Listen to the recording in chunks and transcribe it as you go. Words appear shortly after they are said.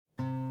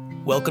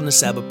Welcome to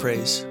Sabbath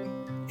Praise,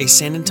 a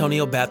San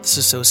Antonio Baptist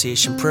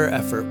Association prayer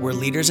effort where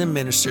leaders and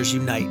ministers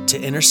unite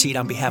to intercede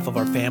on behalf of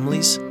our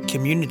families,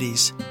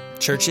 communities,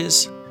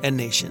 churches, and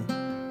nation.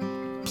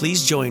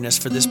 Please join us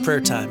for this prayer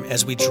time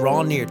as we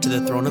draw near to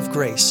the throne of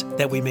grace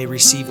that we may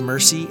receive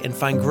mercy and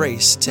find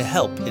grace to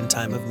help in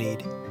time of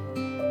need.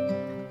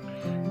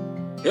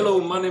 Hello,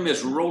 my name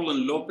is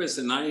Roland Lopez,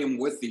 and I am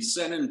with the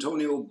San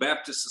Antonio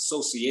Baptist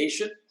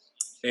Association.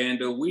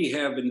 And we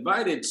have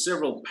invited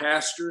several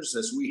pastors,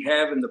 as we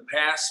have in the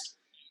past,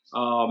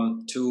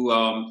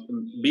 to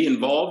be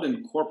involved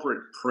in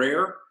corporate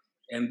prayer.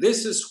 And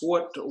this is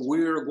what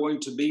we're going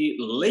to be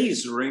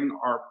lasering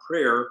our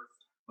prayer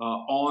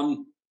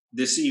on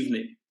this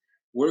evening.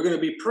 We're going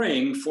to be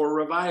praying for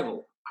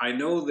revival. I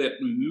know that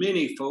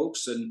many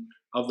folks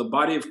of the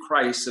body of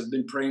Christ have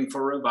been praying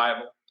for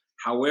revival.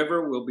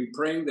 However, we'll be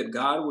praying that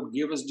God would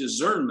give us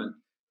discernment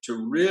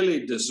to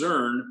really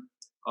discern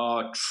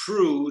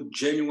true,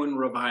 genuine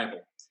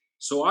revival.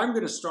 So I'm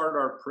going to start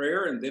our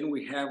prayer, and then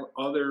we have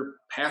other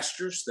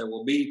pastors that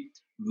will be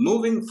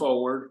moving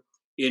forward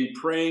in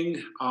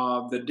praying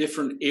the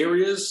different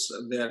areas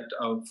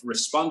of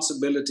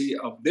responsibility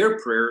of their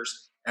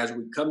prayers as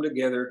we come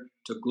together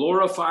to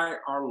glorify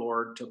our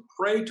Lord, to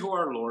pray to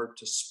our Lord,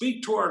 to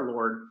speak to our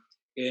Lord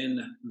in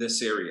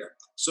this area.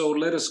 So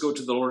let us go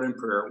to the Lord in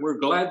prayer. We're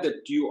glad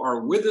that you are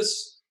with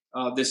us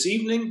this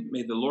evening.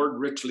 May the Lord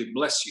richly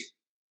bless you.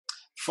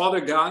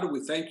 Father God, we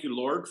thank you,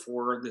 Lord,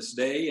 for this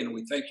day, and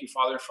we thank you,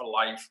 Father, for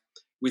life.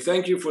 We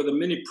thank you for the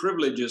many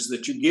privileges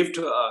that you give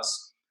to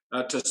us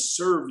to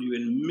serve you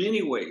in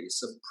many ways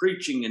of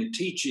preaching and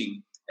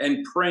teaching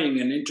and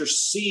praying and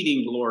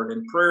interceding, Lord,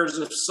 in prayers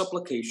of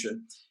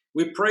supplication.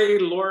 We pray,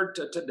 Lord,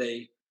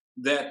 today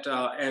that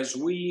as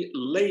we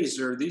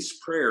laser these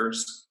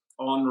prayers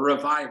on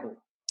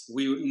revival,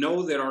 we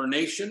know that our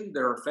nation,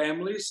 that our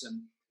families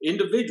and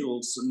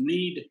individuals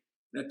need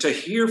to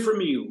hear from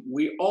you.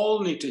 We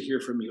all need to hear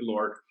from you,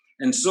 Lord.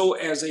 And so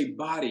as a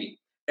body,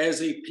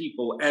 as a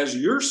people, as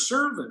your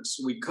servants,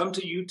 we come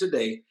to you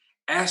today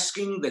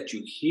asking that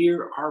you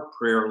hear our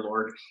prayer,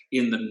 Lord,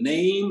 in the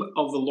name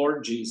of the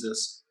Lord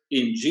Jesus.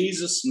 In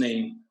Jesus'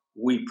 name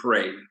we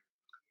pray.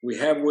 We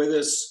have with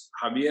us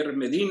Javier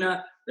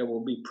Medina that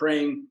will be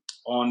praying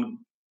on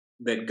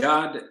that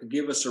God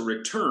give us a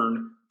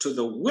return to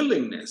the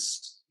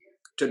willingness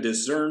to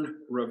discern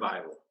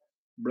revival.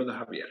 Brother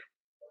Javier.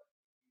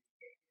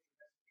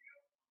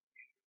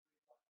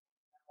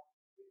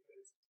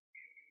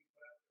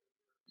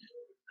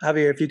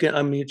 Javier, if you can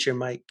unmute your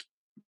mic.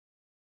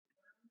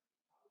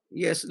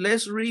 Yes,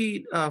 let's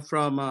read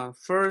from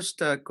 1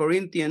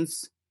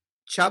 Corinthians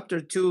chapter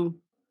 2,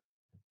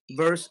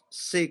 verse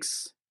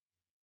 6.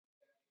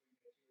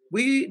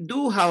 We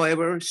do,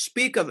 however,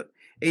 speak of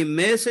a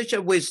message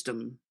of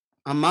wisdom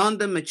among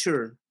the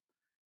mature,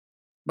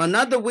 but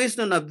not the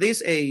wisdom of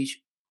this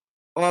age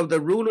or of the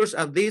rulers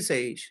of this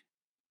age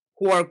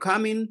who are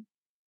coming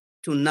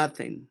to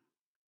nothing.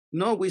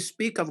 No, we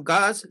speak of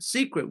God's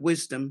secret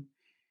wisdom,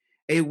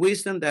 a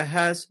wisdom that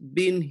has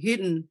been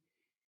hidden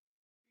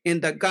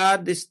in the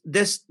God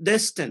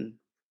destined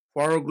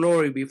for our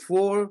glory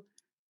before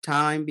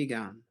time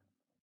began.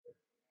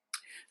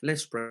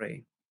 Let's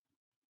pray.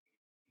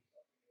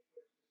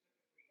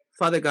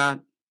 Father God,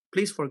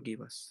 please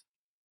forgive us.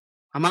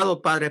 Amado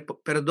Padre,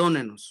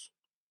 perdónenos.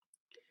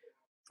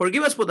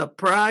 Forgive us for the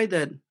pride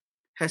that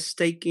has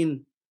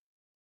taken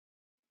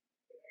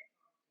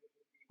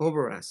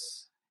over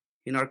us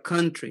in our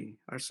country,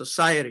 our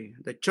society,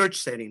 the church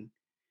setting.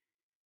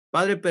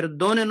 Padre,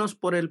 perdónenos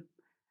por el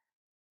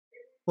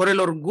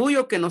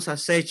orgullo que nos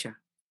acecha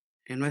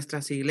en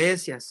nuestras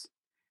iglesias,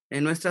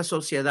 en nuestra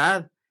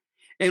sociedad,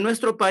 en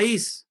nuestro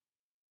país.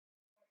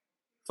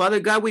 Father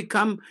God,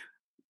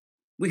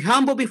 we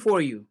humble before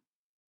you,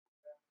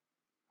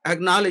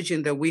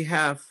 acknowledging that we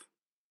have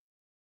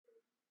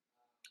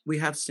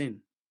sinned.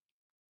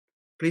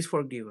 Please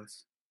forgive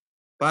us.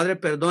 Padre,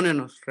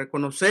 perdónenos.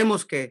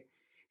 Reconocemos que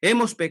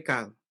hemos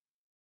pecado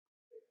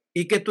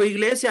y que tu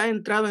iglesia ha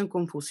entrado en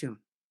confusión.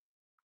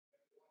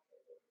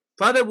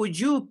 Father, would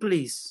you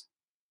please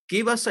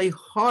give us a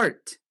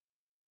heart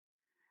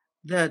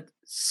that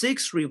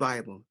seeks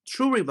revival,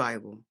 true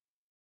revival,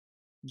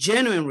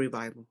 genuine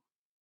revival,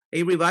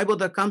 a revival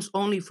that comes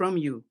only from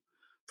you,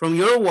 from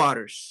your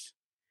waters.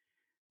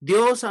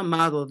 Dios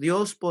amado,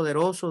 Dios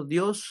poderoso,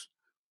 Dios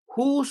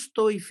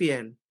justo y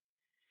fiel.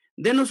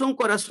 Denos un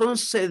corazón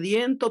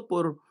sediento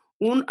por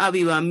un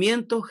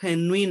avivamiento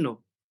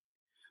genuino,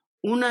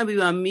 un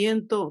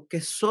avivamiento que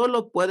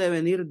solo puede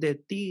venir de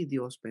ti,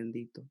 Dios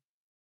bendito.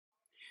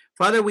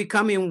 Father, we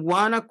come in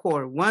one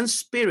accord, one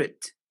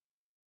spirit.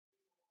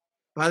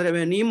 Padre,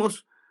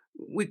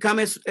 we come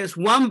as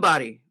one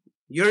body,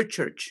 your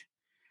church.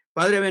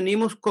 Padre,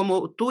 venimos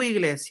como tu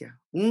iglesia,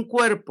 un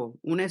cuerpo,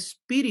 un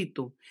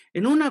espíritu,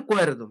 en un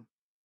acuerdo,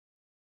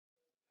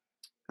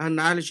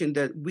 acknowledging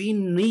that we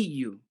need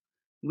you.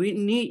 We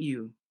need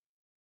you.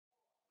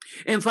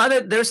 And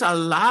Father, there's a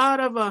lot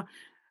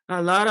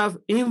of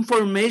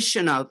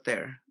information out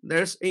there.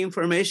 There's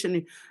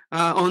information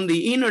on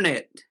the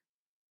internet.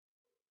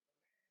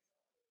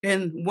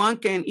 And one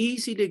can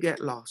easily get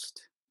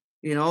lost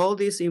in all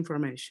this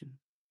information.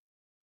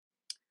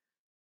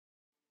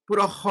 Put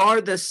a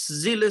heart that's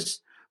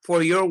zealous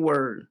for your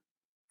word,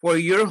 for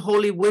your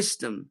holy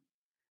wisdom,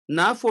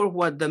 not for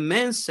what the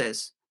man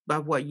says,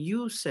 but what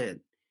you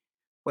said,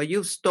 what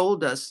you've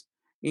told us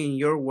in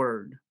your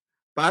word.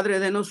 Padre,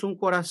 denos un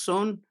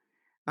corazón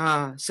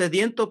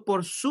sediento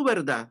por su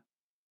verdad.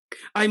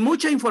 Hay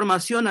mucha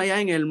información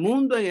allá en el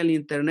mundo, en el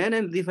internet,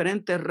 en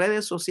diferentes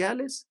redes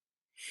sociales,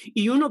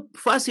 y uno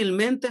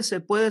fácilmente se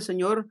puede,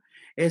 Señor,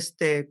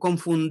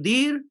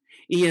 confundir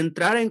y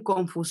entrar en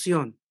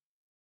confusión.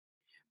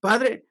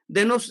 Padre,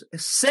 denos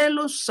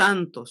celos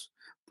santos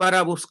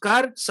para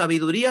buscar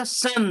sabiduría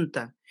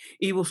santa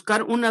y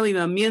buscar un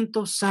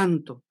avivamiento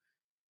santo.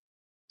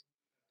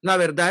 La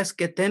verdad es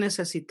que te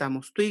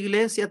necesitamos. Tu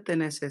iglesia te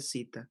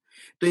necesita.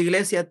 Tu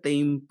iglesia te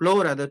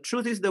implora. The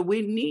truth is that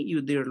we need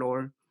you, dear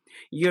Lord.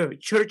 Your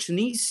church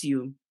needs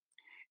you.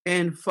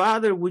 And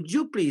Father, would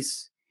you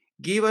please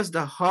give us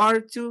the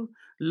heart to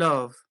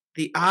love,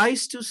 the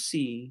eyes to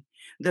see,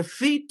 the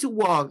feet to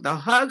walk, the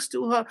hugs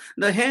to hug,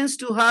 the hands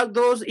to hug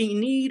those in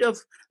need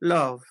of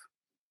love,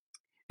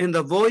 and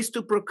the voice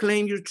to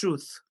proclaim your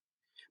truth.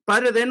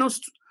 Padre,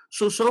 denos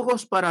sus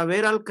ojos para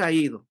ver al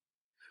caído,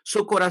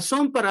 su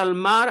corazón para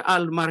amar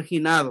al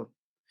marginado,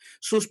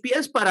 sus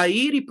pies para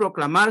ir y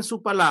proclamar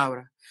su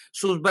palabra,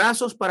 sus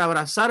brazos para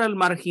abrazar al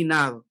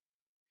marginado.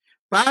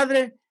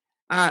 Padre,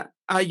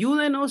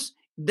 ayúdenos,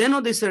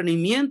 denos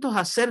discernimientos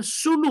a ser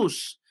su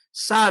luz,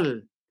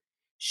 sal.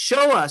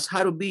 Show us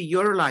how to be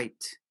your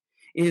light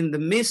in the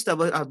midst of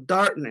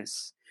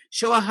darkness.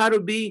 Show us how to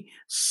be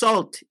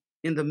salt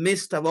in the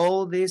midst of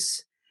all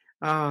this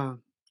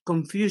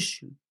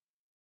confusion.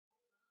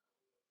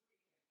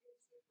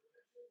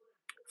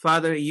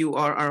 Father, you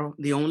are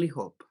the only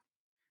hope.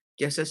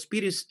 Just as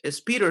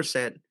Peter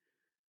said,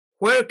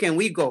 where can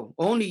we go?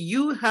 Only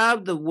you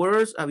have the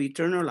words of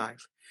eternal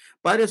life.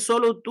 Padre,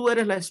 solo tú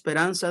eres la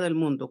esperanza del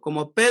mundo.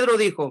 Como Pedro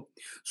dijo,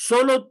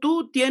 solo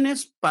tú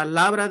tienes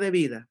palabra de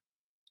vida.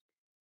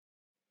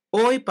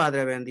 Hoy,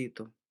 Padre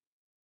bendito,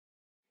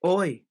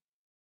 hoy,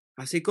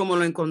 así como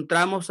lo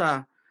encontramos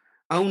a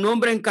un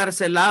hombre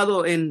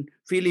encarcelado en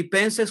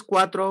Filipenses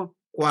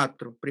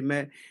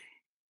 4:4,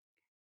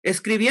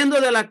 escribiendo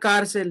de la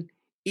cárcel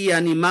y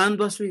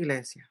animando a su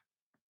iglesia,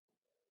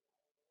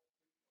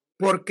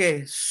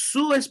 porque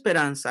su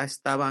esperanza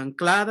estaba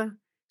anclada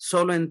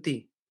solo en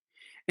ti,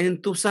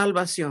 en tu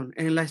salvación,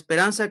 en la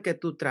esperanza que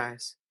tú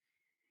traes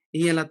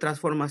y en la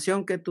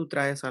transformación que tú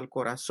traes al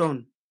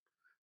corazón.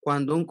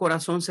 Cuando un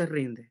corazón se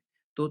rinde,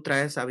 tú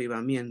traes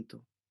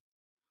avivamiento.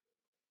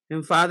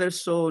 And Father,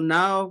 so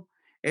now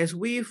as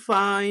we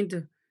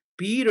find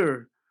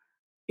Peter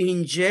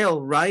in jail,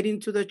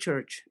 writing to the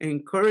church,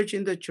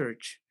 encouraging the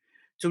church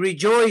to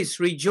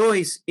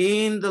rejoice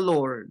in the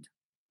Lord.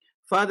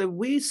 Father,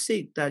 we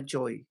seek that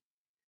joy,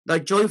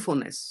 that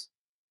joyfulness.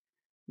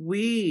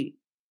 We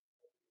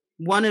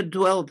want to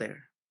dwell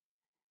there.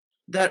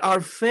 That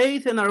our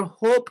faith and our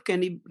hope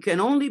can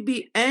only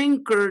be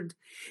anchored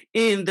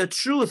in the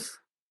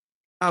truth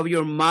of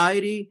your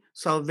mighty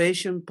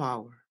salvation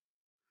power.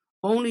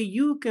 Only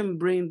you can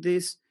bring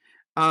this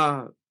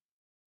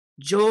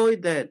joy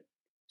that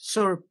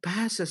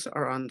surpasses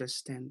our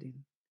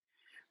understanding.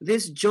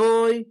 This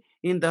joy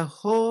in the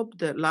hope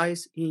that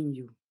lies in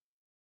you.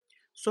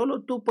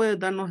 Solo tú puedes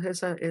darnos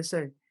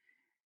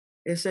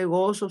ese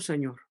gozo,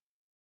 Señor,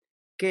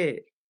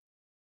 que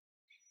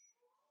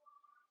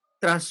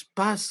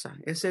traspasa,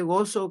 ese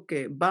gozo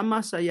que va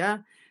más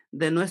allá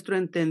de nuestro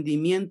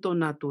entendimiento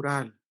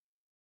natural.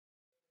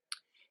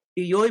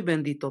 Y hoy,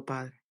 bendito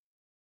Padre,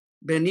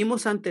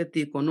 venimos ante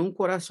ti con un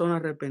corazón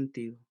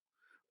arrepentido,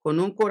 con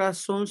un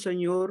corazón,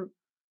 Señor,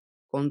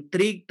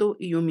 contrito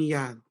y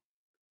humillado,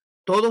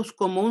 todos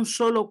como un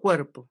solo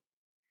cuerpo,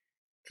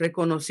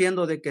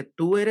 reconociendo de que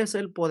tú eres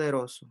el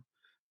poderoso,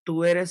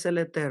 tú eres el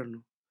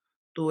eterno,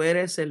 tú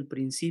eres el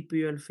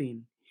principio y el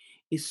fin.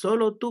 Y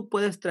solo tú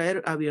puedes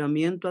traer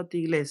avivamiento a tu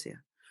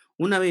iglesia,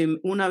 un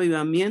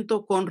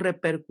avivamiento con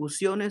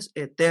repercusiones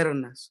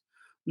eternas,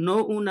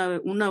 no un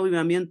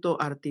avivamiento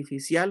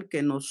artificial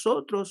que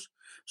nosotros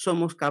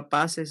somos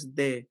capaces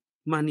de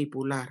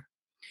manipular.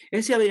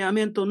 Ese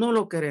avivamiento no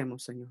lo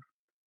queremos, Señor.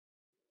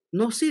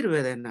 No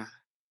sirve de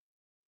nada.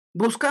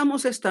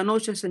 Buscamos esta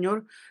noche,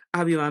 Señor,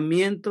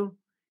 avivamiento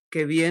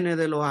que viene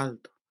de lo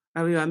alto,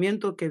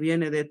 avivamiento que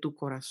viene de tu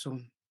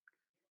corazón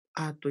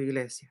a tu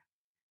iglesia.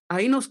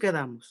 Ahí nos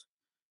quedamos.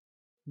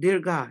 Dear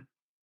God,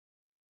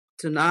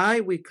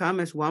 tonight we come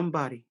as one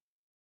body,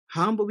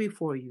 humble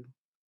before you,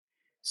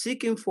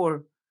 seeking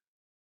for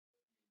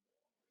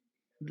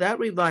that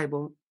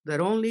revival that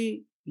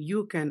only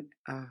you can,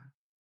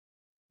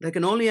 that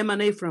can only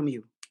emanate from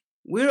you.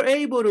 We're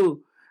able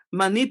to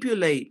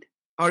manipulate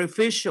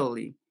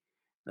artificially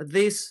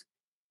these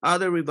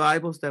other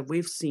revivals that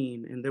we've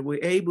seen and that we're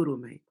able to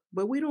make,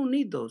 but we don't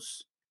need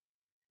those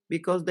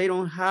because they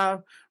don't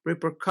have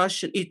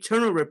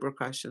eternal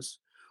repercussions.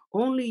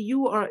 Only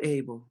you are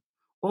able,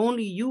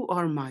 only you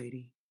are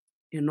mighty,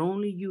 and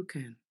only you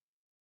can.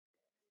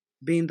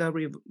 bring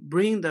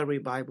the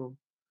revival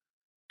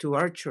to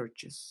our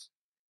churches,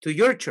 to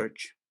your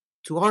church,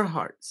 to our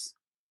hearts.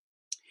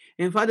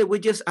 And Father, we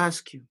just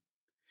ask you.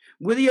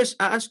 We just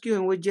ask you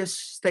and we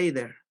just stay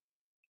there.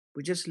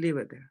 We just leave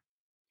it there.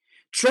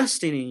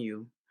 Trusting in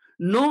you,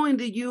 knowing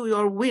that you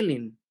are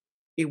willing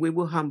if we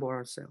will humble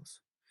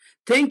ourselves.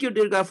 Thank you,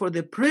 dear God, for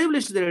the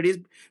privilege that it is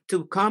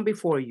to come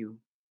before you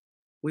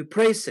with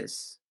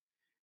praises,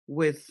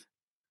 with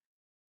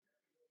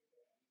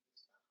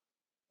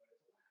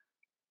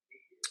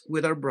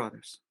our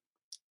brothers.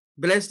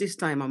 Bless this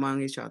time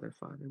among each other,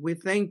 Father. We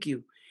thank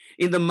you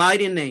in the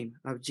mighty name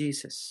of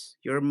Jesus,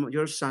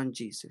 your son,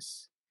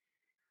 Jesus.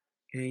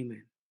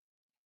 Amen.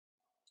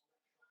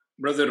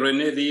 Brother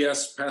Rene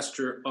Diaz,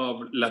 pastor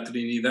of La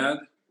Trinidad,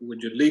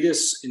 would you lead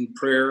us in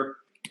prayer,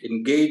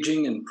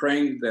 engaging and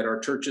praying that our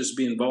churches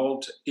be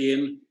involved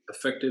in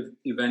effective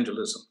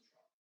evangelism?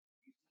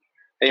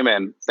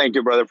 Amen. Thank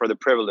you, brother, for the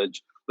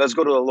privilege. Let's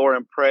go to the Lord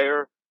in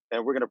prayer,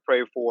 and we're going to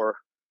pray for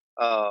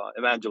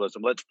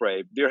evangelism. Let's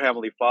pray. Dear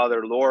Heavenly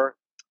Father, Lord,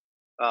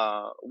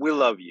 we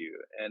love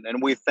you,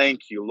 and we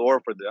thank you,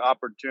 Lord, for the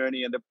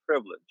opportunity and the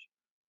privilege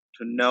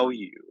to know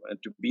you and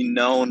to be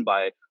known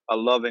by a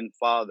loving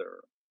Father,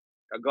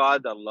 a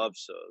God that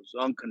loves us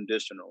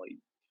unconditionally.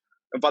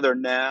 And Father,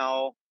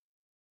 now,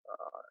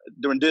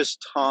 during this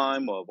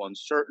time of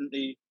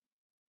uncertainty,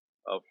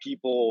 of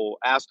people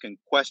asking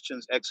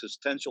questions,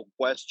 existential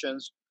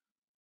questions,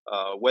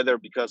 whether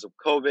because of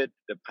COVID,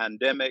 the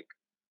pandemic,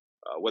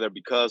 whether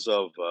because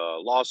of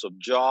loss of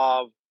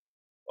job,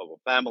 of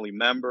a family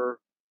member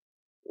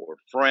or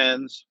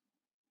friends,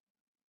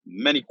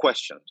 many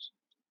questions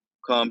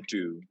come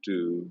to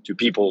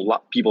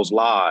people's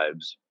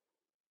lives.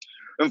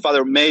 And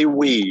Father, may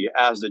we,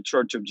 as the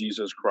Church of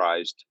Jesus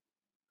Christ,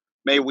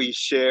 may we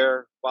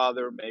share,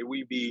 Father, may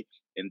we be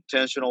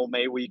intentional,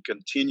 may we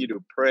continue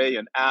to pray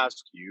and ask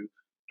you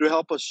to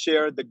help us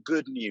share the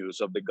good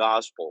news of the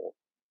gospel.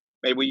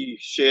 May we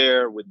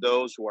share with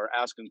those who are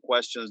asking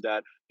questions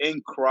that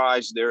in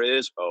Christ there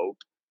is hope,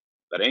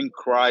 that in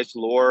Christ,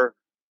 Lord,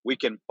 we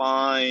can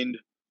find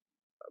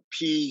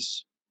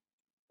peace,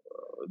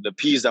 the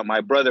peace that my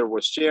brother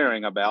was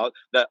sharing about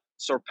that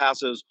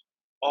surpasses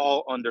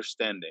all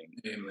understanding.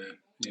 Amen.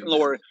 Amen.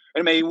 Lord,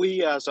 and may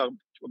we as a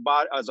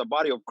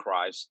body of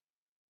Christ,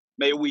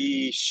 may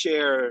we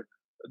share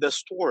the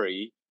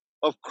story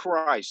of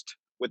Christ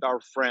with our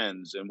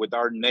friends and with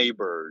our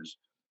neighbors,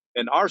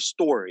 and our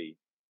story,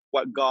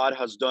 what God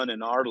has done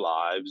in our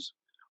lives,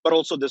 but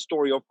also the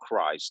story of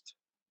Christ,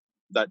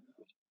 that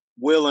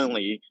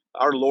willingly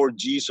our Lord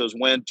Jesus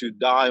went to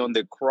die on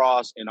the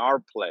cross in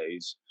our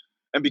place.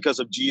 And because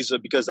of Jesus,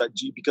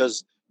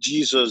 because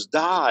Jesus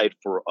died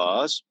for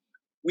us,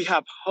 we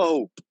have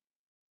hope.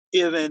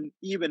 Even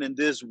in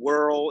this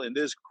world, in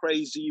this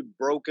crazy,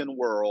 broken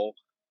world,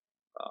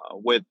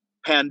 with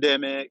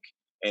pandemic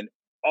and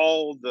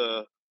all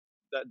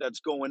that's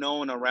going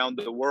on around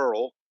the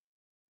world,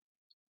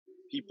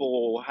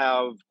 people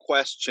have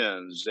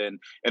questions and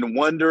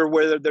wonder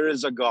whether there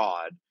is a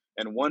God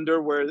and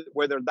wonder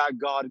whether that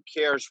God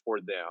cares for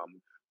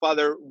them.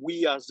 Father,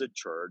 we as the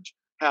church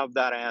have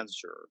that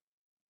answer.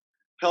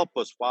 Help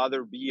us,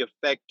 Father, be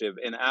effective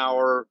in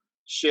our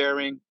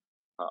sharing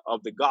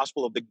of the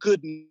gospel, of the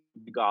good news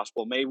of the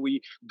gospel. May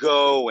we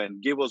go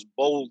and give us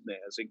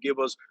boldness and give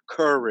us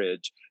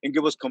courage and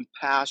give us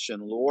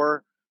compassion,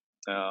 Lord.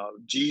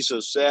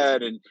 Jesus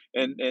said, and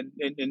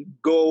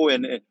go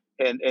and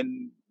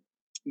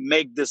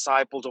make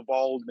disciples of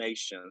all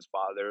nations,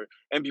 Father.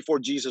 And before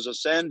Jesus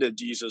ascended,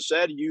 Jesus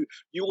said, you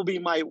will be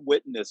my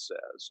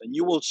witnesses and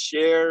you will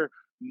share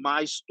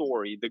my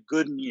story, the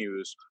good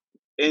news,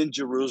 in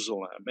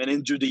Jerusalem and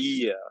in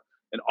Judea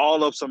and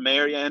all of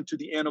Samaria and to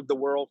the end of the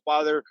world.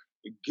 Father,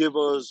 give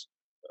us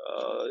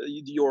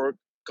your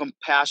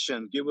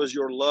compassion, give us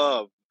your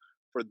love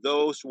for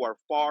those who are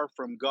far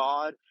from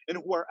God and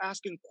who are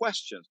asking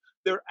questions.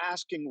 They're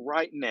asking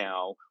right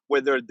now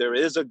whether there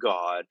is a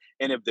God,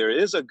 and if there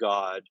is a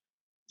God,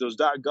 does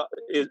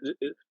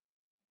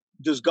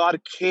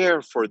God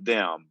care for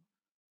them?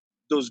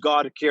 Does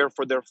God care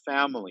for their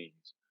families?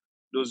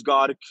 Does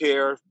God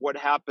care what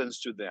happens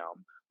to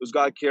them? Does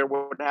God care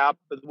what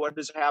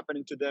is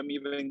happening to them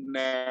even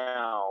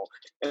now?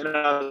 And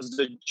as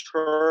the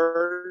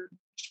church,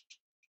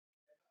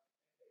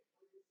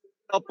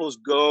 help us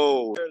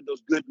go share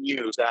those good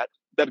news that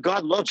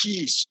God loves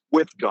peace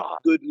with God.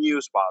 Good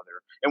news,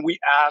 Father. And we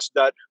ask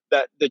that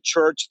the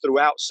church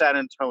throughout San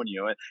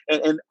Antonio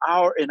and in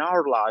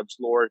our lives,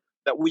 Lord,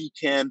 that we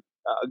can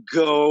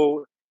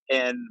go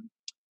and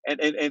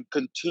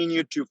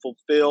continue to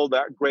fulfill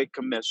that great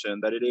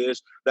commission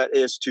that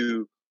is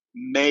to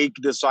make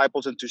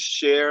disciples and to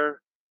share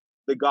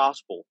the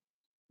gospel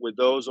with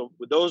those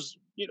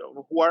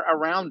who are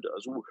around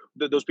us,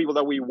 those people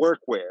that we work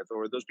with,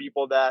 or those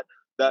people that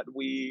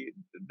we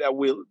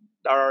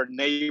are our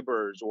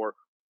neighbors,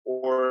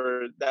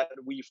 or that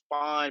we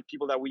find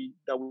people that we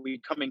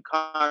come in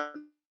contact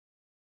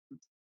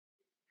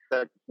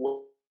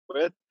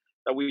with,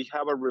 that we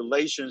have a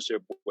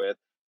relationship with.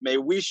 May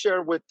we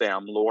share with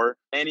them, Lord,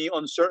 any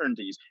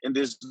uncertainties in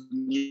this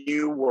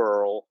new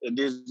world, in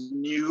this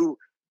new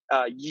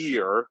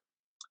year.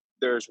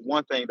 There's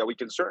one thing that we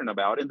can certain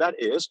about, and that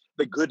is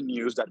the good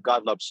news that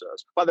God loves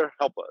us. Father,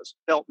 help us.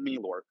 Help me,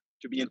 Lord,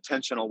 to be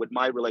intentional with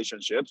my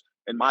relationships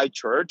in my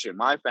church, in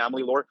my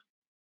family, Lord.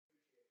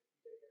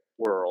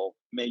 World,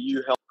 may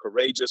you help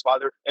courageous,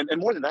 Father. And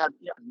more than that,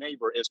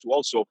 neighbor is to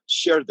also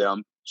share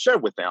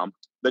with them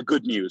the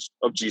good news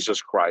of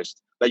Jesus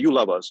Christ, that you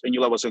love us and you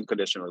love us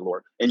unconditionally,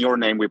 Lord. In your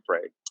name we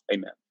pray.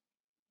 Amen.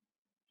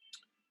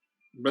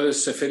 Brother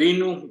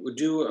Seferino, would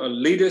you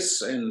lead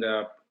us in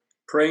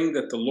praying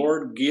that the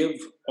Lord give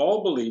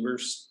all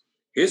believers,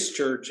 his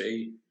church,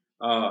 a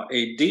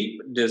deep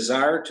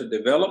desire to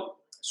develop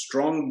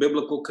strong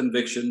biblical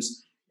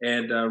convictions.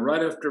 And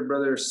right after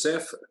Brother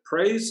Seth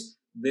prays,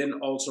 then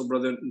also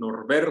Brother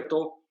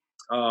Norberto,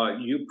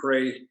 you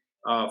pray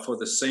for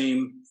the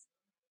same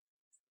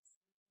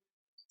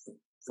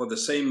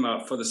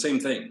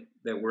thing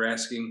that we're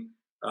asking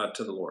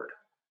to the Lord.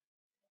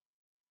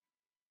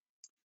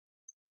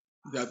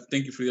 Yeah,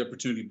 thank you for the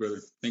opportunity,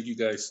 brother. Thank you,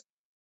 guys.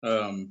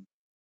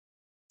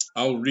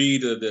 I'll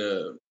read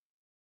the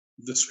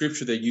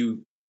scripture that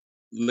you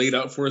laid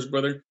out for us,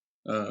 brother,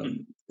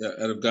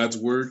 out of God's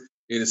word.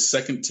 It is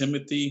 2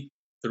 Timothy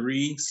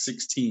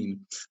 3:16.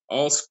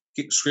 All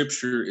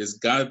scripture is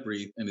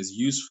God-breathed and is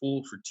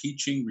useful for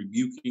teaching,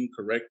 rebuking,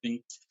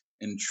 correcting,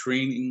 and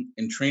training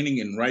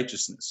in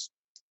righteousness.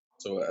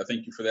 So I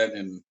thank you for that,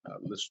 and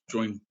let's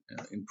join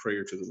in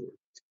prayer to the Lord.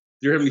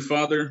 Dear Heavenly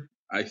Father,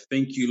 I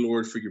thank you,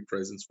 Lord, for your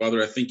presence.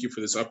 Father, I thank you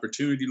for this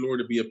opportunity, Lord,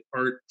 to be a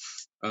part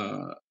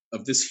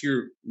of this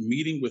here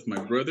meeting with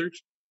my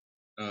brothers,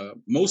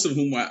 most of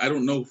whom I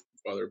don't know,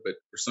 Father, but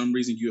for some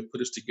reason you have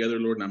put us together,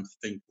 Lord, and I'm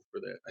thankful for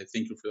that. I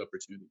thank you for the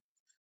opportunity.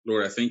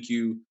 Lord, I thank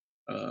you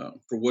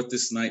for what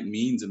this night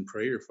means in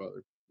prayer,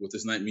 Father. What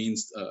this night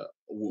means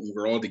when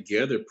we're all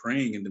together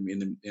praying, and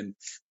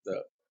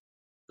the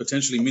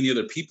potentially many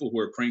other people who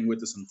are praying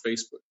with us on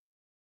Facebook.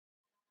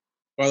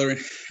 Father,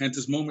 at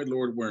this moment,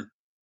 Lord, where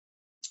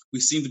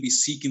we seem to be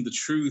seeking the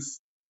truth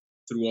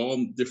through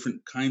all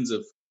different kinds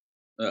of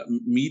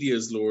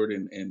medias, Lord,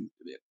 and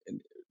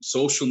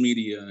social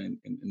media and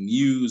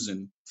news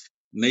and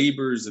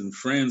neighbors and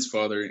friends,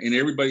 Father, and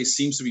everybody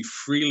seems to be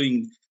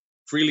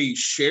freely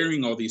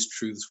sharing all these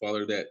truths,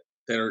 Father, that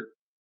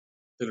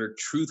are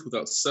truth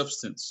without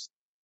substance.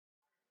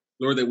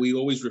 Lord, that we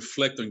always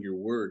reflect on your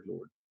word,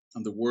 Lord,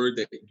 on the word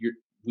that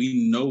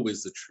we know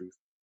is the truth.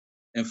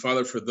 And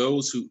Father, for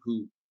those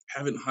who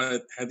haven't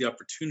had the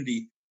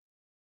opportunity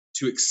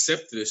to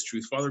accept this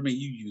truth, Father, may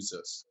you use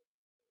us.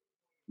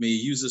 May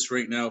you use us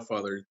right now,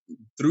 Father,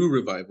 through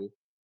revival,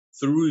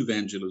 through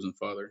evangelism,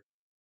 Father,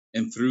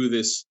 and through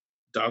this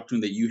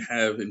doctrine that you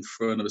have in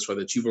front of us,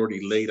 Father, that you've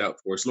already laid out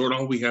for us. Lord,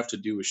 all we have to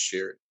do is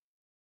share it.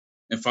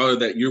 And Father,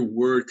 that your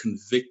word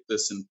convict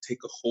us and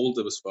take a hold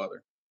of us,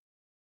 Father,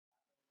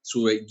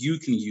 so that you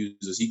can use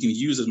us. You can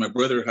use, as my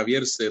brother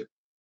Javier said,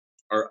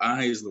 our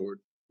eyes, Lord.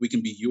 We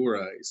can be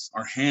your eyes.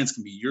 Our hands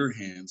can be your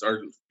hands.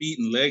 Our feet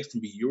and legs can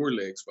be your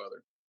legs,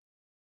 Father.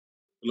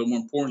 But Lord, more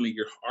importantly,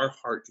 our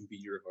heart can be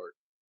your heart.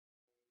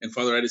 And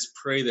Father, I just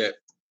pray that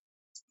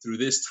through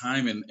this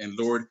time, and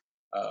Lord,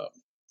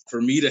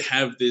 for me to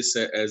have this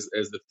as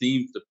the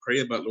theme to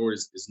pray about, Lord,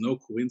 is no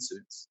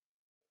coincidence.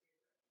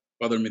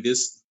 Father, may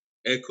this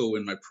echo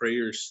in my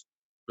prayers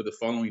for the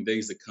following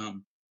days to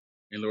come.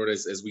 And Lord,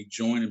 as we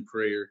join in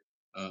prayer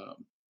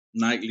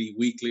nightly,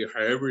 weekly, or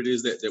however it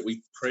is that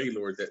we pray,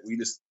 Lord, that we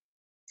just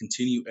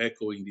continue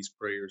echoing these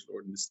prayers,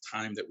 Lord, in this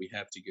time that we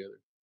have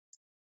together.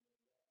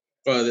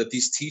 Father, that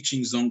these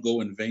teachings don't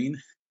go in vain,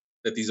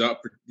 that these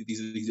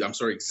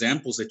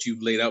examples that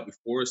you've laid out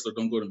before us, Lord,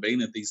 don't go in vain,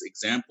 that these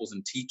examples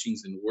and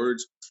teachings and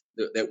words,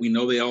 that we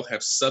know they all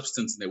have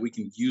substance and that we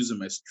can use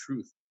them as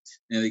truth.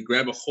 And they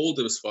grab a hold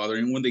of us, Father.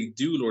 And when they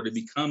do, Lord, it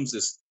becomes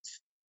this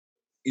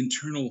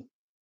internal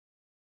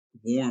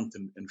warmth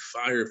and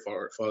fire,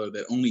 Father,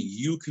 that only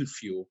you can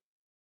fuel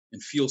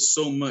and feel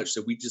so much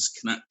that we just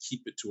cannot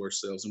keep it to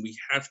ourselves. And we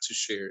have to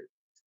share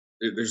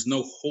it. There's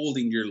no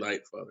holding your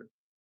light, Father.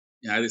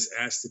 And I just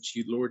ask that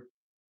you, Lord,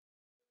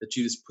 that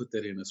you just put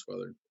that in us,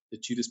 Father,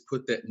 that you just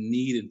put that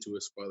need into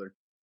us, Father,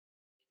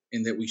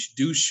 and that we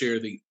do share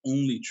the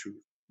only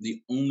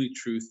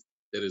truth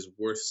that is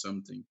worth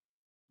something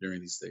during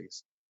these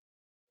days.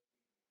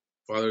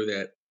 Father,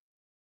 that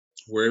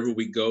wherever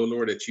we go,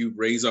 Lord, that you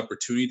raise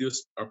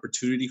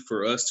opportunity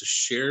for us to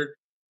share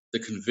the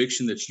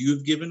conviction that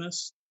you've given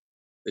us,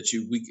 that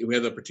we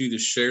have the opportunity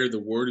to share the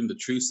word and the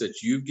truths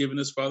that you've given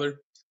us, Father.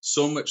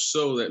 So much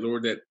so that,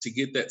 Lord, that to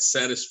get that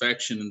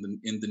satisfaction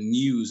in the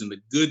news and the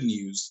good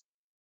news,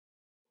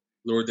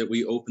 Lord, that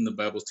we open the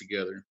Bibles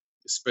together,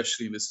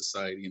 especially in this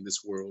society, in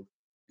this world,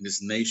 in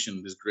this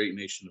nation, this great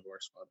nation of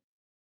ours, Father.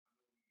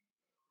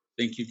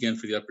 Thank you again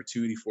for the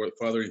opportunity for it,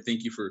 Father, and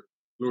thank you for,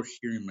 Lord,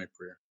 hearing my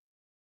prayer,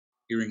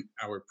 hearing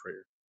our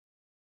prayer.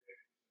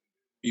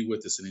 Be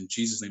with us, and in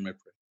Jesus' name I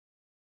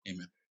pray.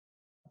 Amen.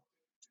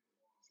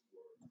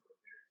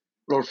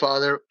 Lord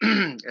Father,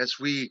 as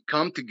we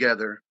come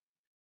together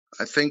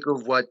I think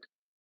of what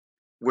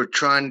we're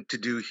trying to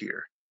do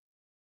here.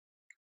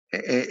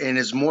 And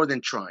it's more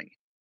than trying.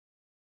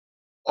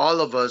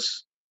 All of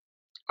us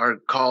are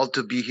called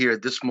to be here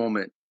at this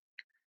moment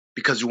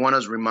because you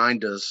want to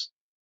remind us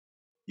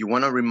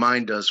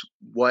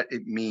what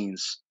it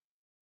means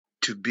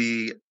to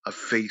be a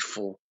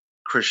faithful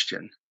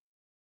Christian.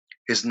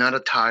 It's not a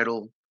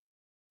title.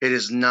 It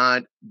is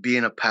not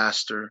being a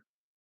pastor.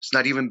 It's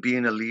not even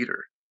being a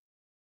leader,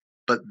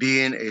 but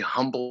being a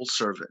humble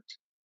servant.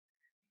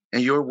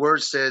 And your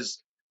word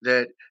says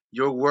that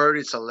your word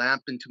is a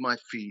lamp into my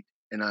feet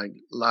and a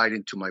light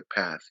into my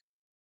path.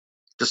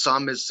 The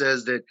psalmist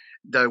says that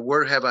thy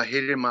word have I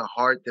hid in my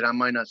heart that I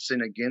might not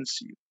sin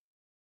against you.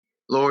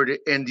 Lord,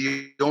 and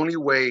the only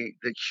way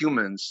that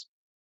humans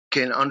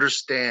can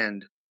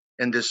understand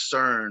and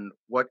discern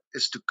what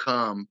is to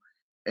come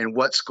and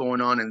what's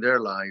going on in their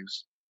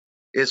lives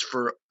is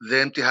for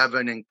them to have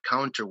an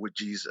encounter with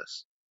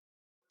Jesus.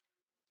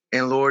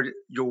 And Lord,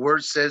 your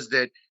word says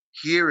that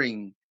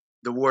hearing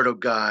the word of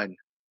God,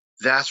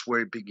 that's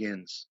where it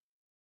begins.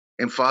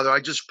 And Father, I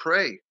just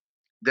pray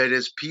that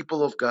as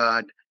people of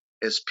God,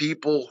 as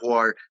people who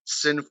are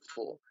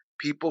sinful,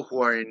 people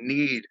who are in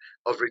need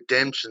of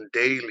redemption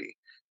daily,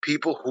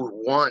 people who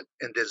want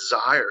and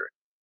desire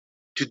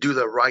to do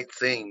the right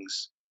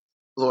things,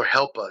 Lord,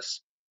 help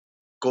us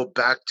go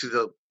back to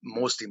the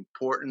most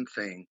important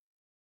thing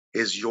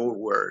is your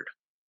word.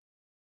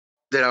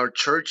 That our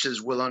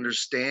churches will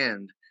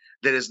understand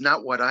that it's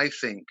not what I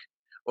think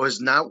or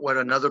it's not what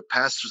another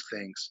pastor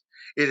thinks.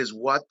 It is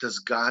what does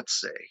God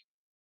say.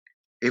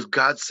 If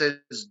God says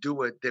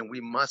do it, then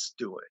we must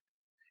do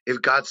it.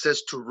 If God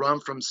says to run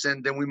from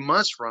sin, then we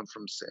must run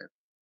from sin.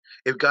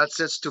 If God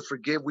says to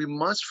forgive, we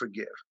must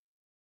forgive.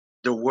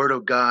 The word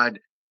of God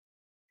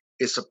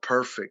is a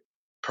perfect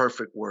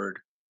word.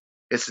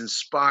 It's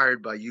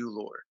inspired by you,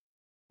 Lord.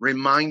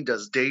 Remind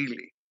us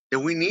daily that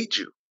we need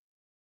you,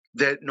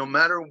 that no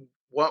matter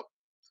what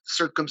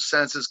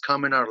circumstances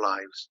come in our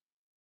lives,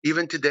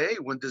 even today,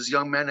 when this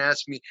young man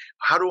asked me,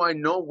 how do I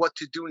know what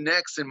to do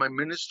next in my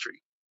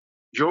ministry?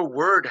 Your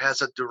word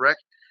has a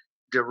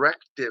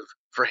directive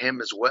for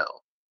him as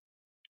well,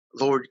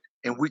 Lord,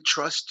 and we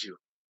trust you.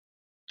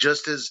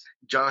 Just as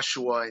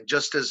Joshua and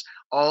just as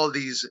all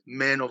these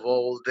men of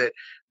old that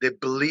they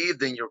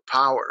believed in your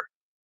power,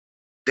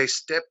 they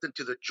stepped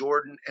into the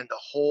Jordan and the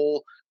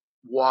whole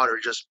water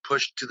just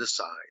pushed to the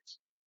sides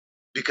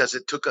because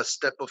it took a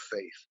step of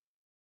faith.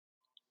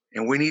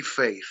 And we need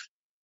faith,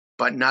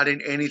 but not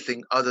in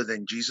anything other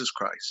than Jesus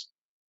Christ.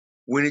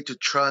 We need to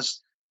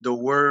trust the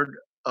word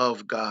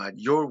of God.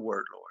 Your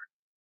word, Lord,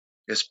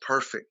 is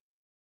perfect,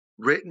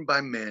 written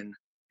by men,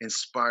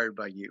 inspired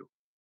by you.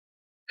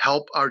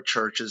 Help our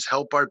churches,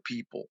 help our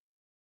people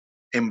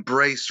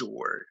embrace your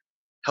word.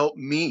 Help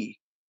me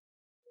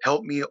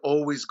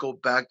always go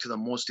back to the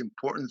most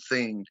important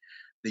thing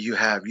that you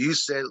have. You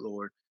said,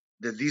 Lord,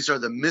 that these are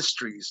the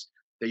mysteries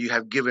that you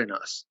have given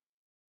us.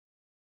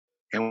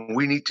 And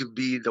we need to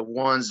be the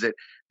ones that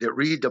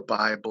read the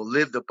Bible,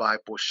 live the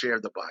Bible, share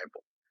the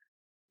Bible.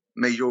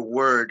 May your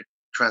word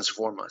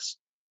transform us.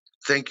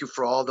 Thank you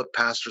for all the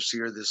pastors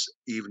here this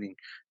evening.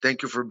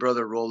 Thank you for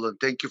Brother Roland.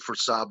 Thank you for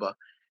Saba.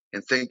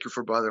 And thank you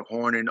for Brother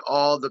Horn and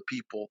all the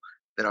people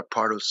that are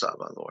part of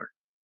Saba, Lord.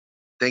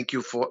 Thank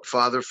you,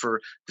 Father, for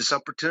this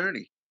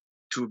opportunity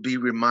to be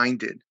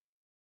reminded.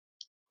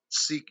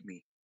 Seek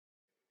me,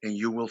 and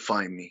you will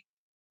find me.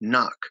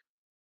 Knock,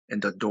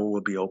 and the door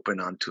will be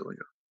open unto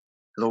you.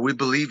 Lord, we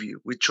believe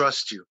you. We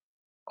trust you.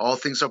 All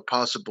things are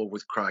possible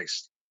with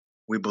Christ.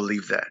 We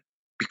believe that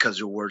because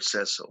your word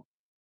says so.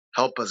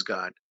 Help us,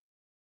 God.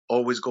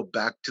 Always go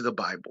back to the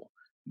Bible,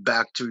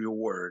 back to your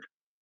word,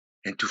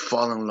 and to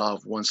fall in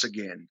love once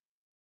again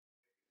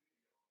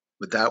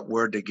with that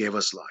word that gave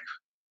us life.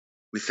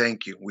 We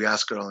thank you. We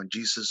ask it all in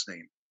Jesus'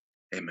 name.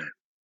 Amen.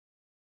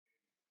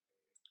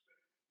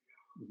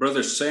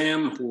 Brother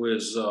Sam, who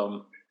is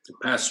the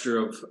pastor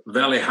of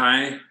Valley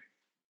High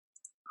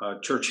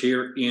Church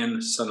here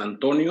in San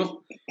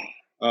Antonio,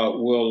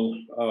 will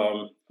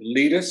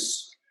lead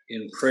us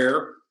in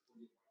prayer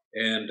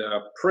and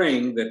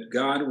praying that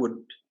God would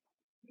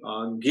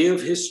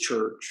give his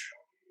church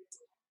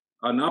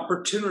an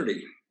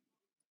opportunity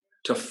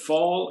to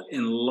fall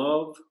in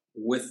love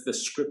with the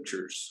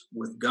scriptures,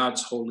 with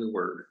God's holy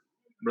word.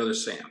 Brother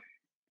Sam.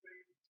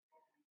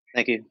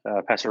 Thank you,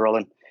 Pastor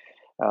Roland.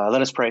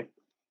 Let us pray.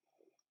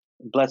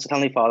 Blessed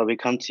Heavenly Father, we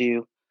come to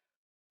you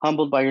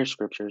humbled by your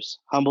scriptures,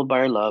 humbled by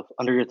your love,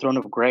 under your throne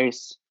of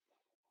grace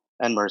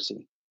and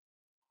mercy.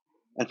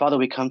 And Father,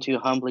 we come to you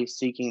humbly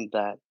seeking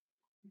that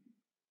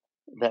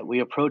we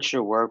approach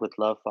your word with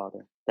love,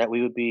 Father, that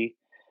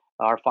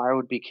our fire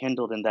would be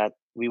kindled and that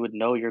we would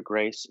know your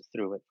grace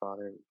through it,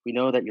 Father. We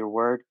know that your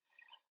word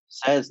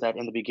says that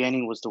in the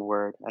beginning was the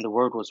word, and the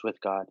word was with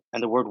God,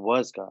 and the word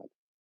was God.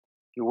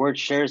 Your word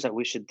shares that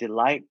we should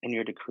delight in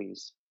your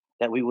decrees,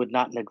 that we would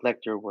not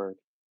neglect your word,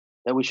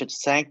 that we should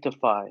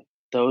sanctify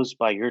those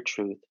by your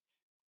truth,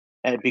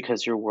 and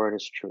because your word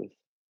is truth.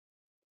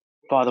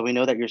 Father, we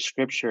know that your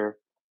scripture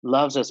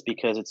loves us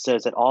because it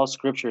says that all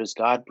scripture is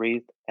God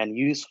breathed and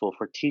useful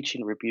for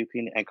teaching,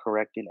 rebuking, and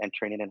correcting and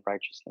training in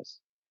righteousness.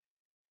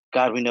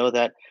 God, we know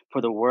that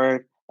for the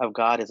word of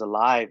God is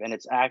alive and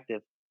it's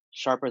active,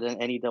 sharper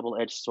than any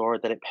double-edged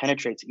sword, that it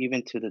penetrates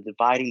even to the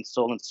dividing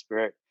soul and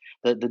spirit,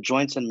 the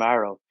joints and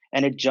marrow,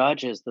 and it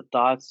judges the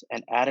thoughts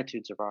and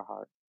attitudes of our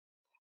heart.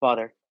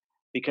 Father,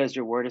 because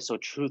your word is so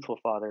truthful,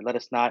 Father, let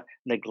us not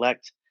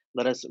neglect,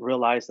 let us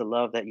realize the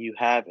love that you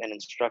have and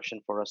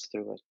instruction for us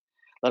through it.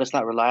 Let us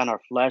not rely on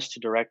our flesh to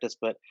direct us,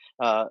 but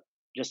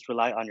just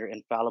rely on your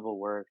infallible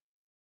word.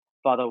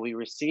 Father, we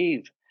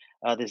receive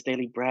this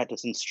daily bread,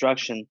 this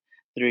instruction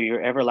through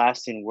your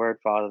everlasting word,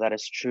 Father, that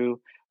is true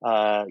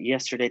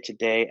yesterday,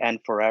 today, and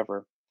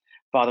forever.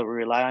 Father, we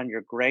rely on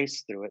your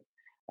grace through it.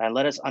 And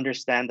let us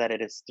understand that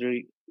it is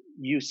through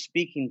you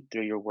speaking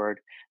through your word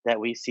that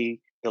we see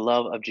the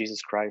love of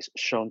Jesus Christ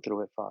shown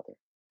through it, Father.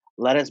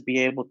 Let us be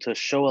able to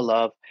show a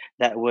love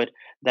that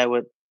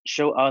would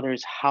show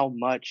others how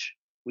much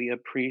we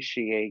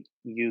appreciate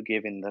you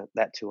giving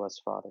that to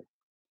us, Father.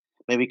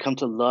 May we come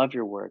to love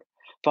your word.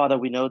 Father,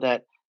 we know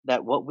that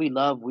what we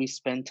love, we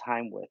spend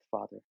time with,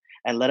 Father.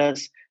 And let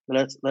us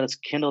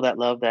kindle that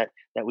love that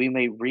we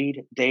may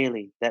read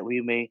daily, that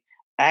we may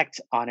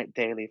act on it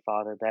daily,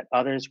 Father, that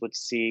others would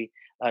see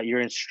your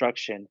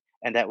instruction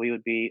and that we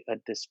would be a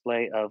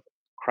display of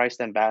Christ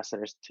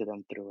ambassadors to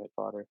them through it,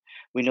 Father.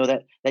 We know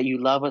that you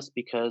love us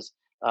because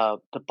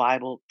the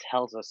Bible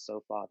tells us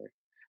so, Father.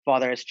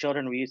 Father, as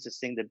children, we used to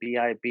sing the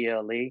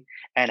B-I-B-L-E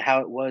and how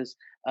it was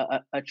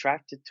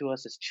attracted to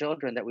us as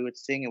children that we would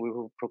sing and we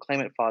would proclaim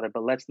it, Father.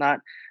 But let's not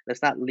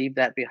leave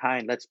that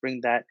behind. Let's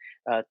bring that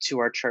to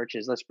our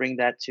churches. Let's bring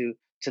that to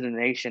the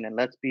nation, and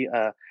let's be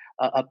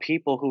a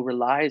people who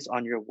relies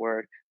on your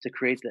word to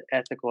create the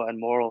ethical and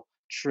moral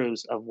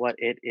truths of what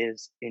it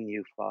is in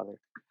you, Father.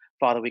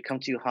 Father, we come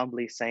to you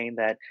humbly saying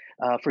that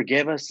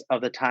forgive us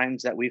of the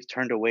times that we've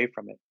turned away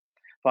from it.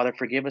 Father,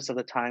 forgive us of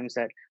the times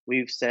that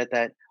we've said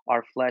that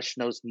our flesh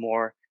knows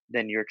more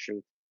than your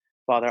truth.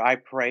 Father, I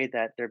pray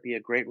that there be a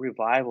great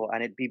revival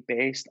and it be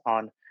based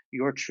on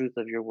your truth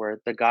of your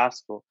word, the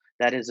gospel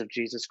that is of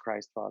Jesus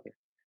Christ, Father.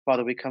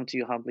 Father, we come to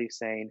you humbly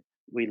saying,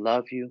 we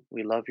love you,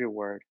 we love your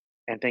word,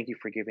 and thank you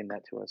for giving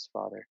that to us,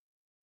 Father.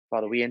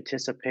 Father, we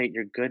anticipate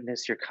your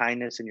goodness, your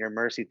kindness, and your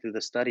mercy through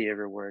the study of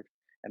your word.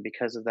 And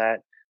because of that,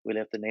 we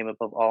lift the name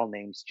above all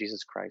names,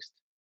 Jesus Christ.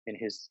 In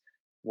his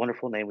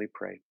wonderful name we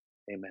pray.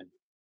 Amen.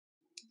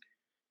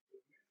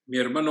 Mi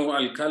hermano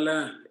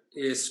Alcala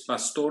es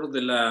pastor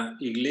de la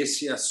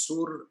Iglesia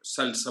Sur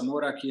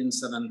Salsamora aquí en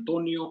San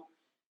Antonio.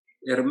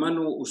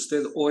 Hermano,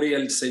 usted ore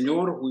al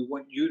Señor. We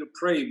want you to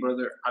pray,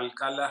 Brother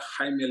Alcala,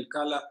 Jaime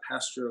Alcala,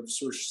 pastor of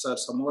Sur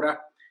Salsamora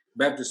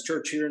Baptist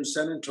Church here in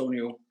San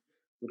Antonio.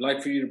 We'd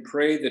like for you to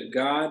pray that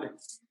God,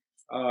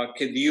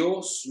 que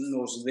Dios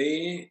nos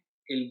dé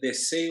el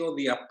deseo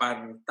de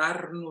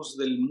apartarnos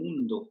del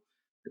mundo,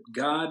 that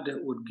God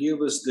would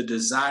give us the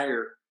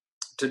desire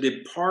to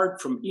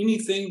depart from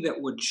anything that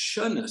would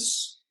shun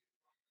us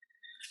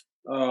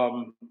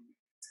of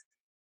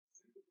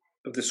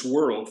this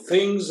world,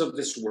 things of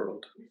this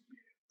world.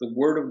 The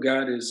word of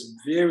God is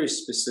very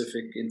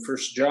specific in 1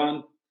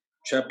 John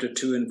chapter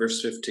 2 and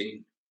verse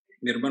 15.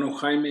 Mi hermano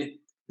Jaime,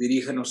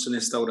 diríjanos en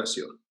esta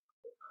oración.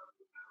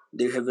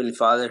 Dear Heavenly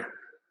Father,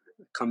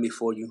 I come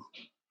before you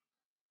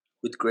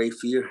with great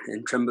fear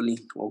and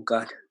trembling, O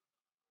God,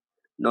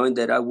 knowing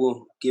that I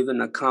will give an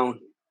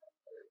account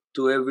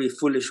to every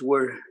foolish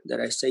word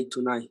that I say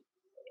tonight.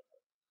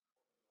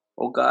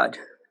 Oh God,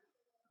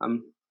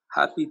 I'm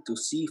happy to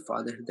see,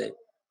 Father, that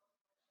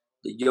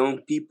the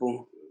young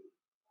people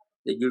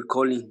that you're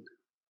calling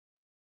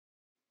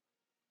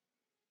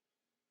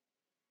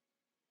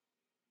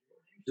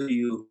do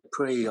you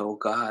pray, oh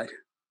God,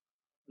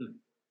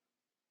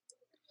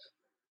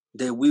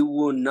 that we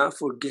will not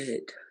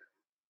forget,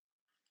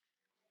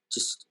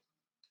 just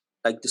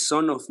like the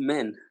Son of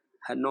Man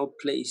had no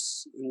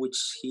place in which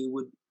he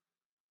would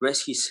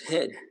rest his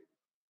head.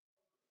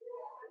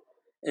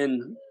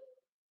 And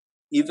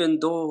even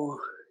though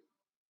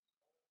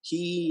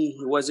he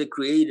was a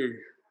creator,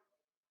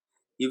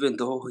 even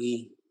though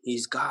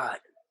he's God,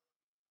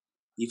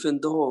 even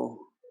though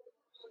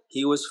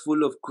he was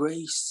full of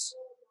grace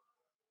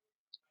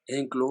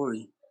and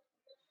glory,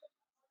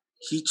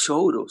 he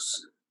showed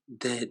us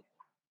that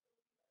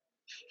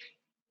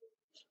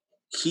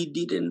he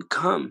didn't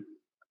come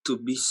to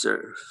be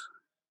served,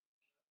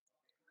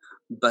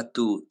 but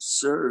to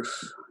serve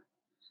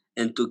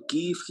and to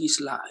give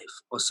his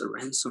life as a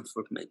ransom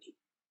for many.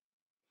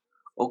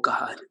 Oh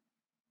God,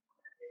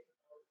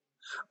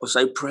 as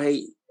I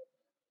pray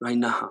right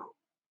now,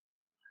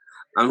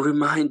 I'm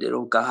reminded,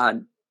 oh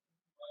God,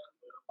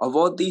 of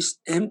all these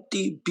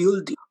empty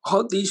buildings,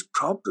 all these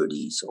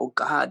properties, oh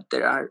God,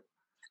 that are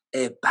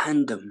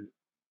abandoned,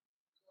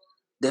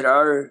 that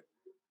are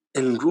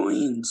in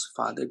ruins,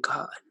 Father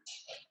God.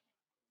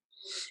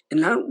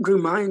 And I'm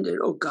reminded,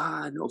 oh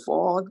God, of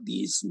all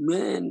these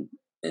men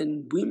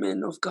and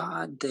women of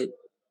God that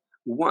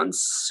once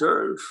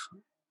served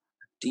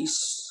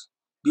these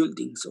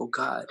buildings, oh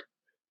God.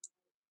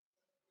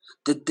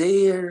 that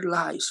their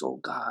lives, oh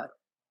God,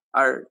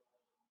 are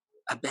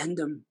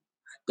abandoned.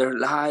 Their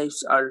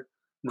lives are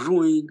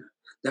ruined.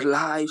 Their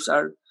lives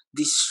are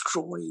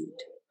destroyed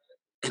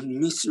and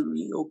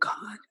misery, oh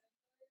God.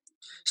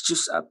 It's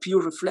just a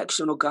pure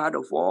reflection, oh God,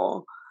 of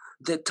all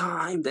the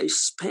time they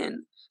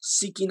spent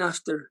seeking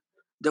after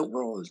the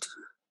world,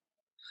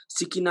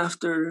 seeking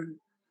after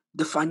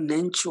the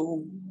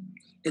financial,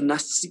 and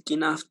not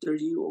seeking after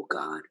you, oh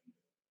God.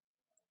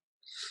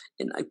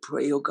 And I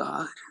pray, oh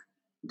God,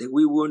 that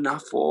we will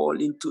not fall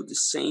into the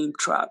same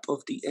trap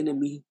of the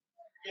enemy.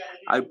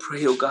 I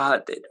pray, oh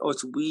God, that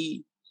as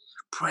we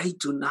pray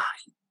tonight,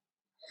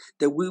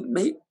 that we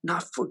may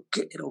not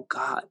forget, oh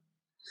God,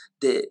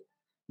 that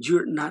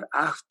you're not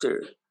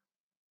after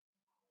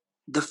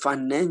the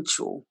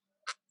financial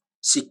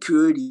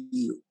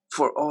security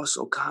for us,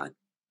 oh God.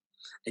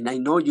 And I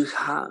know you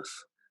have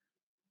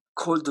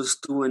called us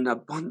to an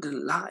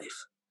abundant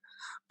life.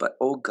 But,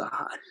 oh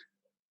God,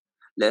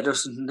 let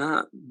us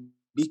not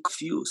be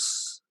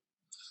confused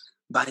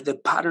by the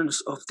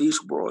patterns of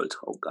this world,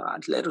 oh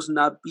God. Let us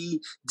not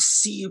be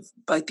deceived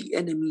by the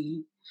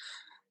enemy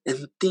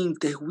and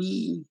think that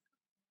we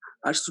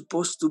are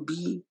supposed to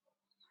be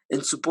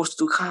and supposed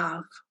to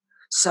have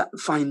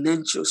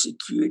financial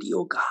security,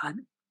 oh God.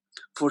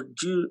 For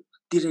you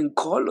didn't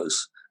call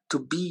us to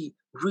be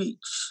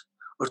rich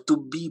or to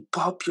be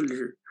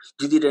popular.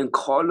 You didn't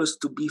call us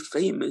to be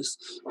famous.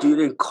 You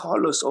didn't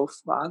call us, oh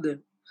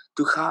Father,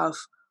 to have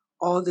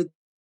all the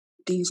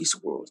things in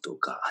this world, oh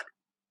God.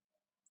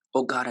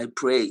 Oh God, I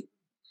pray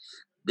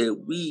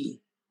that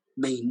we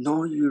may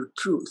know your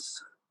truth.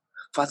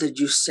 Father,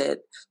 you said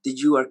that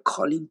you are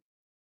calling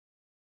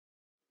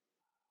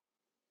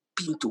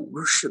people to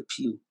worship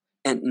you,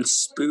 and in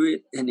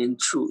spirit and in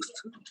truth.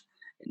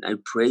 And I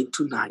pray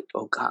tonight,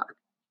 oh God,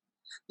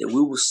 that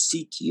we will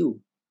seek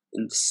you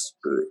in the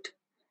spirit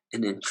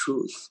and in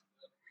truth.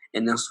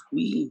 And as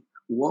we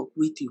walk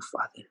with you,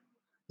 Father,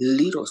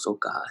 lead us, oh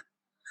God.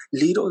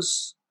 Lead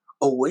us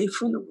away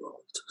from the world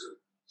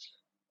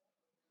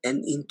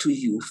and into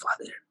you,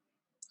 Father.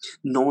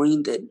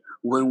 Knowing that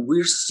when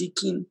we're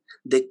seeking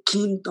the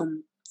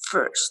kingdom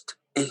first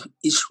and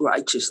its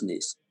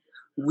righteousness,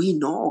 we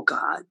know,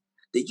 God,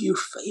 that you're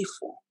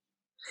faithful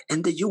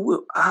and that you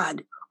will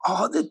add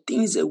all the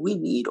things that we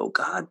need, oh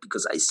God,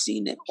 because I've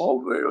seen it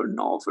over and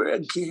over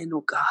again,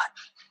 oh God.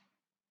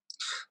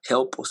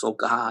 Help us, oh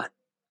God.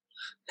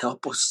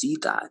 Help us see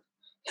that.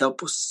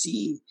 Help us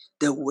see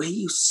the way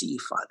you see,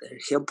 Father.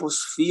 Help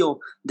us feel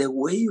the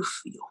way you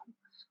feel.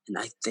 And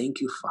I thank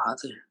you,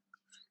 Father,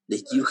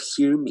 that you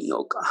hear me,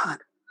 oh God.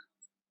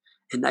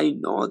 And I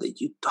know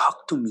that you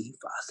talk to me,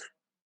 Father.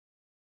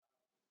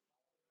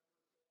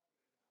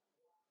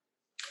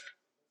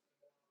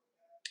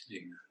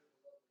 Amen.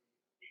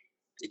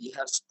 That you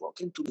have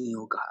spoken to me,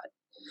 oh God.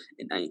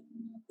 And I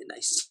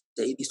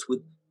say this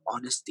with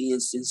honesty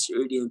and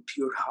sincerity and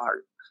pure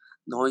heart,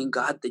 knowing,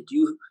 God, that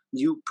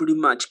you pretty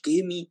much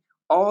gave me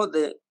all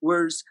the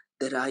words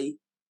that I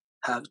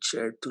have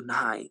shared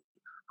tonight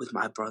with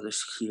my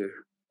brothers here.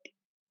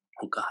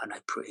 Oh God, I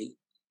pray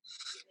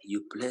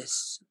you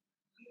bless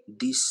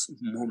this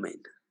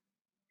moment.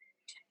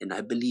 And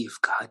I believe,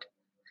 God,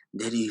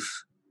 that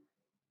if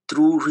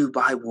true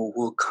revival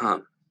will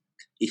come,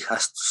 it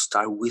has to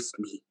start with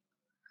me.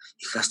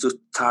 It has to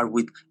start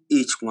with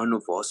each one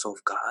of us, oh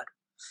God.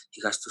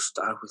 It has to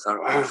start with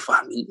our own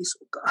families,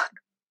 oh God.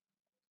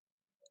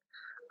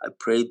 I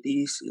pray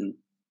this in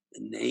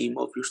the name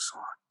of your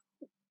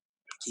Son,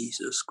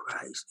 Jesus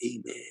Christ.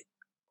 Amen.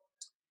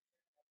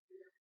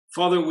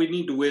 Father, we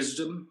need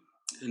wisdom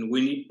and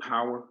we need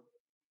power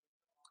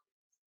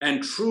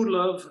and true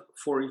love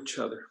for each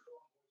other.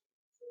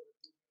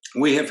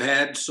 We have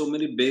had so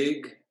many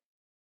big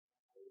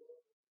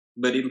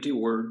but empty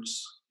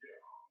words.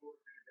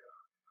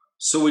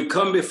 So we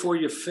come before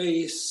your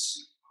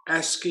face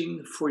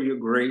asking for your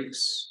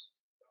grace.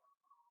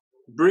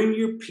 Bring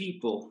your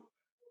people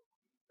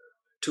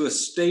to a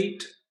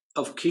state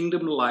of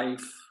kingdom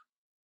life.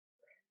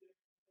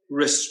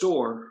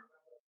 Restore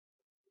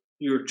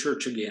your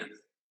church again.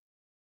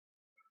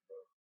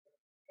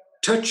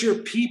 Touch your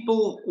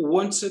people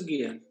once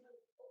again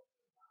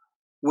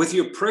with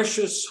your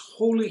precious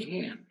holy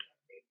hand,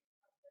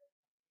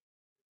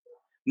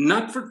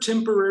 not for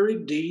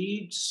temporary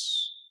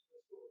deeds,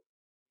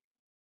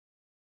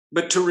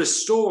 but to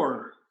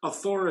restore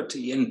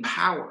authority and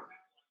power.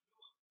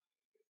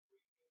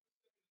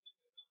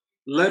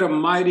 Let a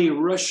mighty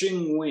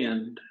rushing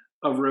wind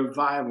of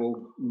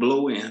revival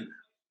blow in.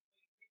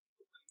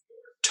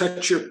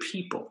 Touch your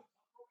people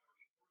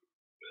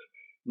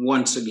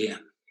once again.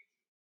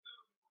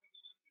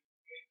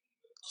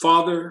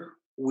 Father,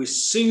 we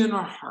sing in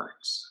our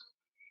hearts.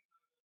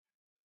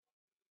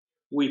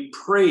 We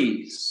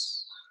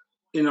praise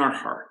in our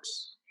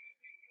hearts.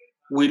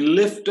 We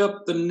lift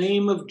up the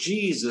name of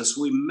Jesus.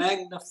 We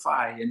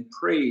magnify and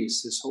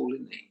praise his holy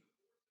name.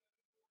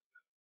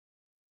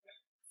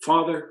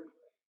 Father,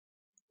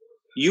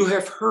 you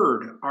have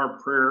heard our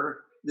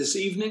prayer this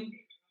evening,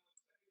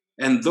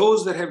 and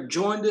those that have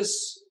joined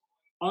us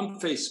on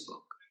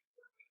Facebook,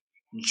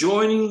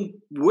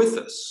 joining with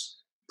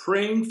us,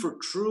 praying for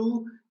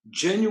true,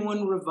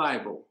 genuine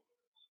revival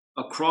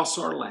across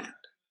our land.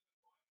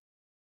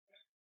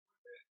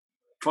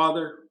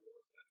 Father,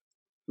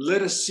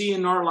 let us see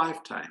in our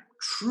lifetime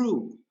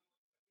true,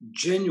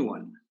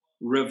 genuine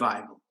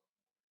revival.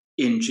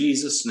 In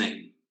Jesus'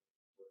 name,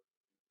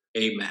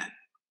 amen.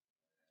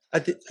 I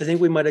think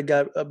we might have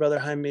got Brother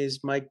Jaime's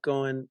mic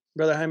going.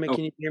 Brother Jaime,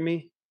 Can you hear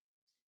me?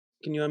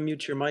 Can you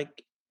unmute your mic?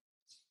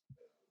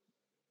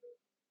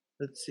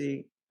 Let's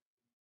see.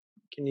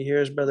 Can you hear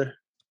us, brother?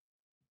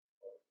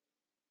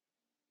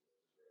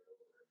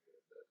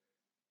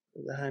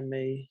 Brother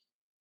Jaime,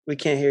 we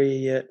can't hear you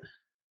yet.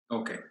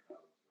 Okay.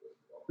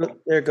 Look,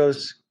 there it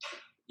goes.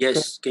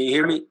 Yes, can you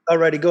hear me?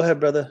 Alrighty, go ahead,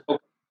 brother. Okay.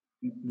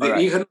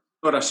 Hija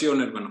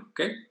oración, hermano,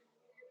 okay?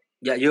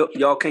 Yeah,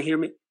 y'all can hear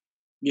me?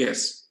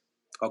 Yes.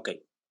 Okay.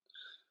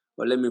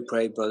 Well, let me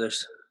pray,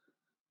 brothers.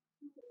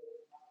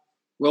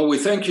 Well, we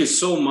thank you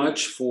so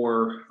much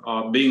for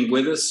being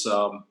with us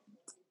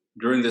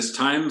during this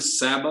time,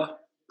 Sabbath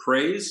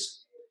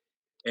praise.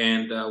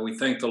 And we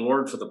thank the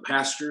Lord for the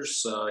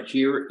pastors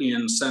here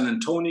in San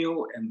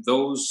Antonio and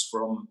those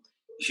from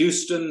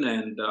Houston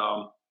and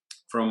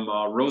from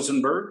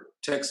Rosenberg,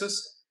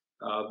 Texas,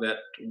 that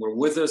were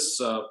with us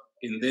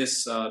in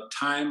this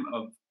time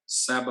of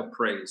Sabbath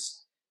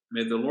praise.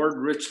 May the Lord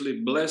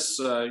richly bless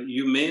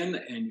you men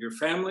and your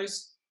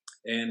families.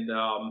 And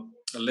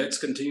let's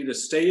continue to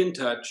stay in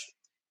touch.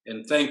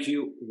 And thank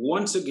you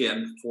once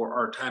again for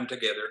our time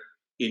together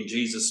in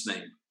Jesus'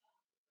 name.